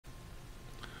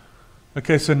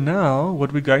Okay, so now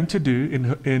what we're going to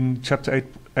do in chapter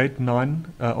 8.9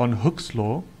 on Hooke's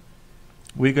law,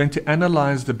 we're going to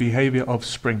analyze the behavior of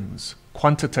springs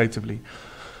quantitatively.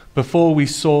 Before we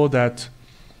saw that,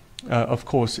 of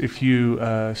course, if you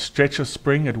stretch a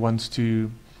spring, it wants to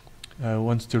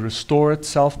restore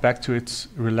itself back to its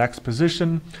relaxed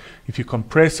position. If you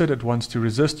compress it, it wants to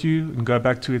resist you and go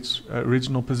back to its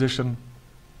original position.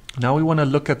 Now we want to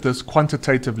look at this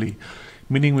quantitatively,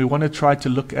 meaning we want to try to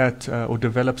look at or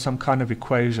develop some kind of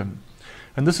equation.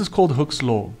 And this is called Hooke's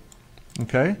law.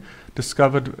 Okay,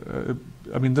 discovered,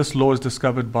 this law is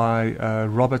discovered by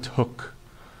Robert Hooke.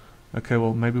 Okay,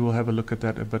 well, maybe we'll have a look at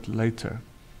that a bit later.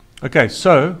 Okay,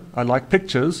 so I like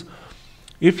pictures.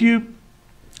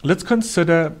 Let's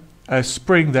consider a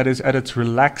spring that is at its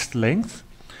relaxed length,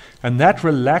 and that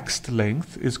relaxed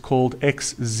length is called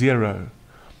x0,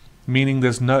 meaning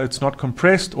it's not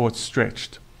compressed or it's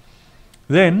stretched.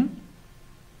 Then,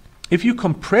 if you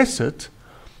compress it,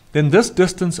 then this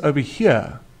distance over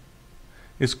here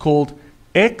is called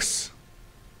x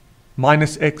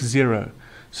minus x0.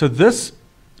 So this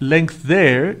length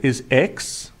there is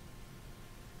x,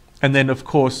 and then of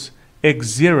course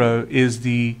x0 is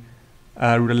the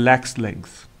relaxed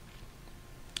length.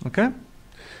 Okay?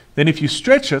 Then if you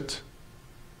stretch it,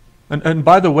 and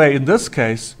by the way, in this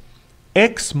case,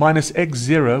 x minus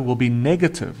x0 will be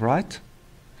negative, right?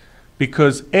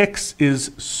 Because x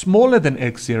is smaller than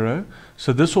x0,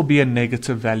 so this will be a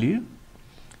negative value.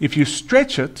 If you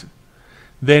stretch it,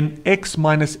 then x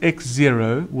minus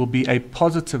x0 will be a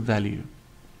positive value.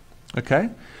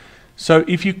 Okay? So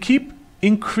if you keep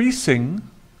increasing,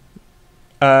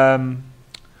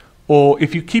 or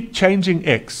if you keep changing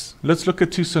x, let's look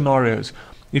at two scenarios.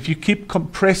 If you keep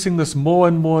compressing this more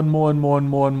and more and more and more and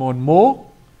more and more and more,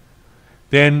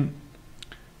 then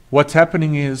what's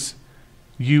happening is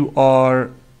you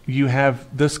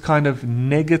have this kind of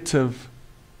negative,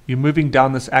 you're moving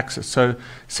down this axis. So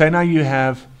say now you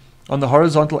have, on the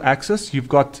horizontal axis, you've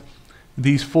got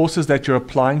these forces that you're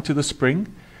applying to the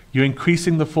spring. You're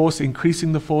increasing the force,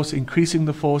 increasing the force, increasing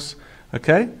the force.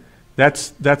 Okay? That's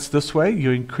this way.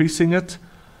 You're increasing it.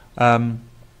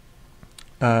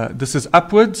 This is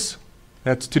upwards.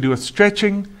 That's to do with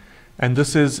stretching. And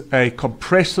this is a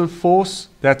compressive force.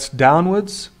 That's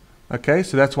downwards. Okay?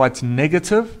 So that's why it's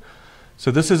negative.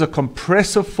 So this is a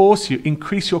compressive force. You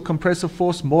increase your compressive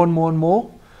force more and more and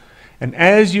more. And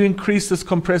as you increase this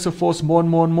compressive force more and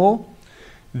more and more,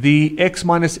 the x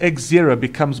minus x0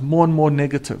 becomes more and more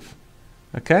negative.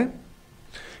 Okay?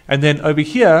 And then over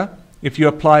here, if you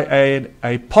apply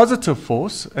a positive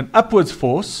force, an upwards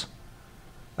force,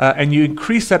 and you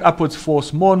increase that upwards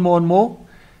force more and more and more,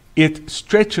 it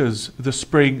stretches the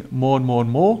spring more and more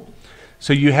and more.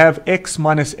 So you have x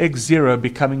minus x0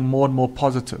 becoming more and more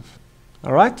positive.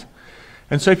 All right?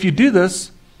 And so if you do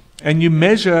this, and you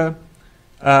measure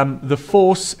the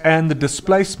force and the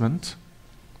displacement,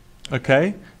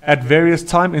 okay, at various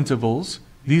time intervals,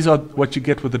 these are what you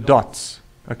get with the dots.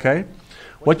 Okay?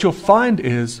 What you'll find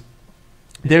is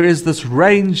there is this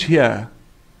range here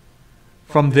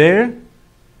from there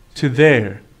to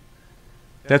there.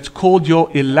 That's called your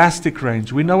elastic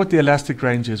range. We know what the elastic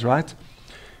range is, right?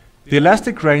 The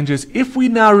elastic range is if we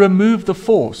now remove the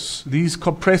force, these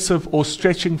compressive or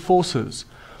stretching forces,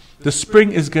 the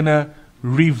spring is going to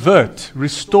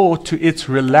restore to its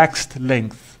relaxed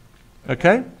length.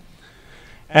 Okay?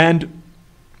 And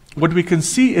what we can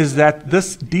see is that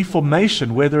this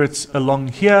deformation, whether it's along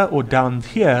here or down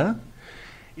here,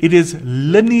 it is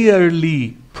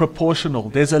linearly proportional.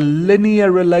 There's a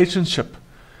linear relationship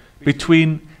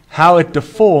between how it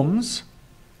deforms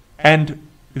and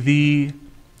the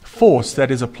force that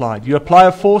is applied. You apply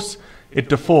a force, it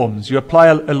deforms. You apply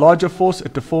a larger force,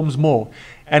 it deforms more.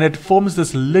 And it forms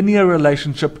this linear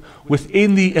relationship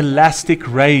within the elastic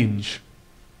range.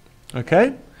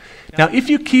 Okay? Now, if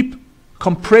you keep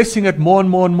compressing it more and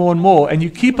more and more and more, and you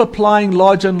keep applying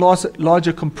larger and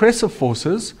larger compressive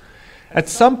forces, at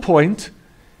some point,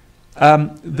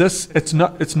 it's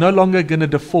no longer going to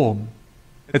deform.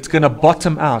 It's going to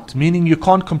bottom out, meaning you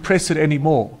can't compress it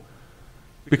anymore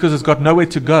because it's got nowhere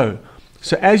to go.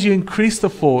 So as you increase the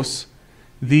force,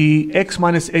 the x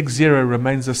minus x0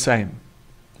 remains the same.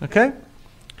 Okay?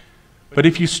 But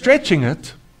if you're stretching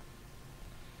it,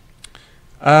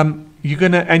 and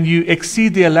you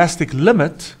exceed the elastic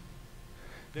limit,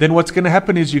 then what's going to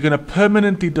happen is you're going to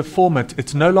permanently deform it.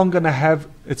 It's no longer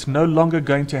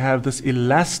going to have this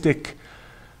elastic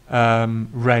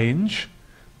range.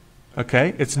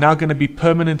 Okay? It's now going to be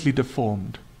permanently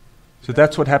deformed. So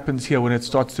that's what happens here when it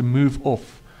starts to move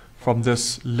off from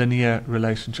this linear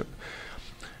relationship.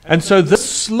 And so this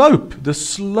slope, the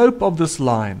slope of this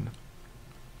line,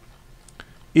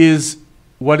 is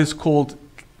what is called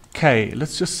K.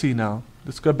 Let's just see now.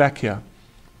 Let's go back here.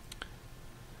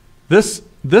 This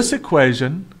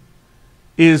equation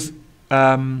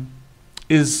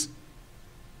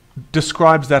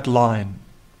describes that line.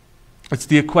 It's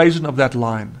the equation of that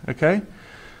line, okay?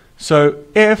 So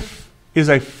f is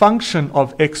a function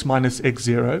of x minus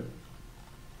x0,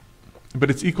 but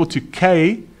it's equal to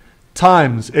k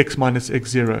times x minus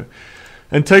x0.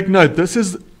 And take note, this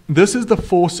is the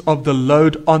force of the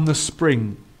load on the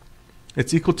spring.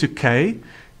 It's equal to k.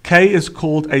 K is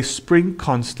called a spring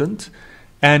constant,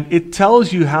 and it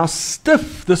tells you how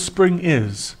stiff the spring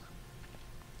is.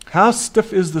 How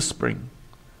stiff is the spring?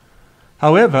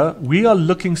 However, we are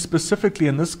looking specifically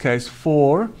in this case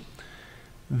for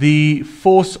the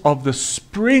force of the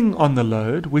spring on the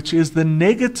load, which is the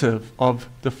negative of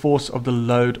the force of the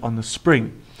load on the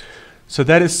spring. So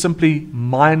that is simply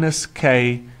minus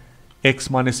k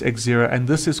x minus x0, and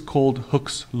this is called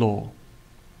Hooke's law.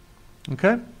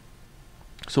 Okay?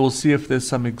 So we'll see if there's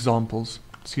some examples.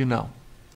 See you now.